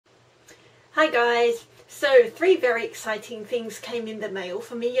Hi guys! So 3 very exciting things came in the mail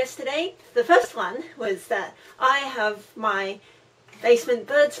for me yesterday. The first one was that I have my Basement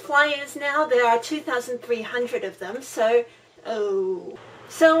Birds flyers now. There are 2,300 of them, so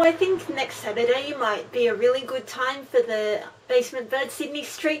I think next Saturday might be a really good time for the Basement Birds Sydney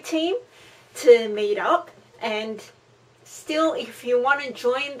Street team to meet up, and still, if you want to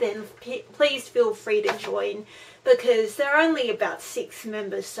join, then please feel free to join, because there are only about 6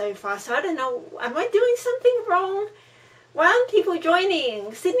 members so far, so I don't know, am I doing something wrong? Why aren't people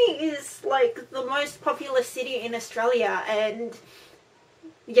joining? Sydney is like the most popular city in Australia, and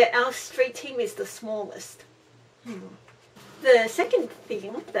yet our street team is the smallest. The second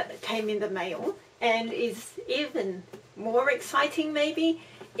thing that came in the mail, and is even more exciting maybe,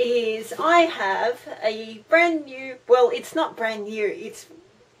 is I have a brand new, well, it's not brand new, it's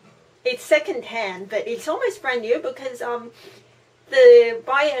second hand, but it's almost brand new because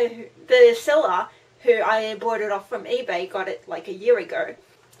the seller who I bought it off from eBay got it like a year ago.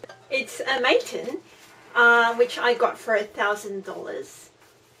 It's a Maton, which I got for $1,000,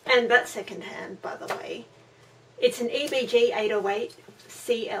 and that's second hand, by the way. It's an EBG 808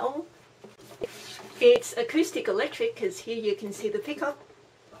 CL. It's acoustic electric, because here you can see the pickup.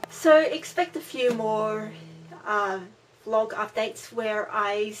 So expect a few more vlog updates where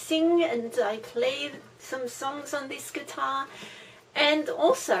I sing and I play some songs on this guitar, and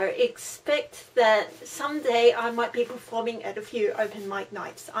also expect that someday I might be performing at a few open mic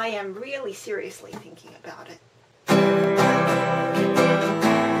nights. I am really seriously thinking about it.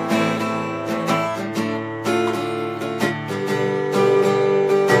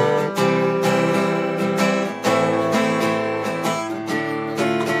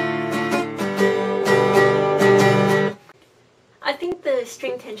 I think the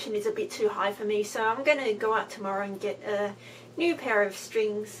string tension is a bit too high for me, so I'm going to go out tomorrow and get a new pair of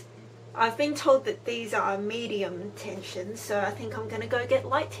strings. I've been told that these are medium tension, so I think I'm going to go get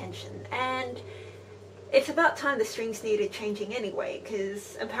light tension. And it's about time the strings needed changing anyway,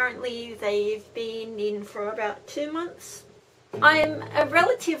 because apparently they've been in for about 2 months. I'm a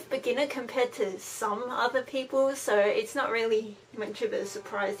relative beginner compared to some other people, so it's not really much of a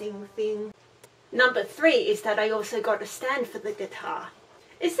surprising thing. Number 3 is that I also got a stand for the guitar.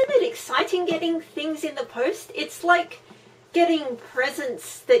 Isn't it exciting getting things in the post? It's like getting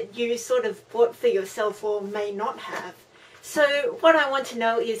presents that you sort of bought for yourself or may not have. So what I want to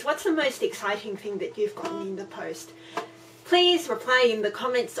know is, what's the most exciting thing that you've gotten in the post? Please reply in the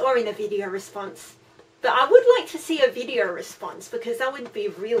comments or in a video response. But I would like to see a video response, because that would be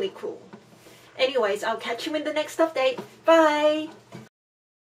really cool. Anyways, I'll catch you in the next update. Bye!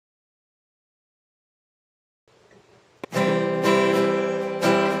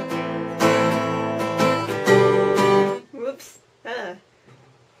 Whoops.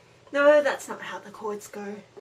 No, that's not how the chords go.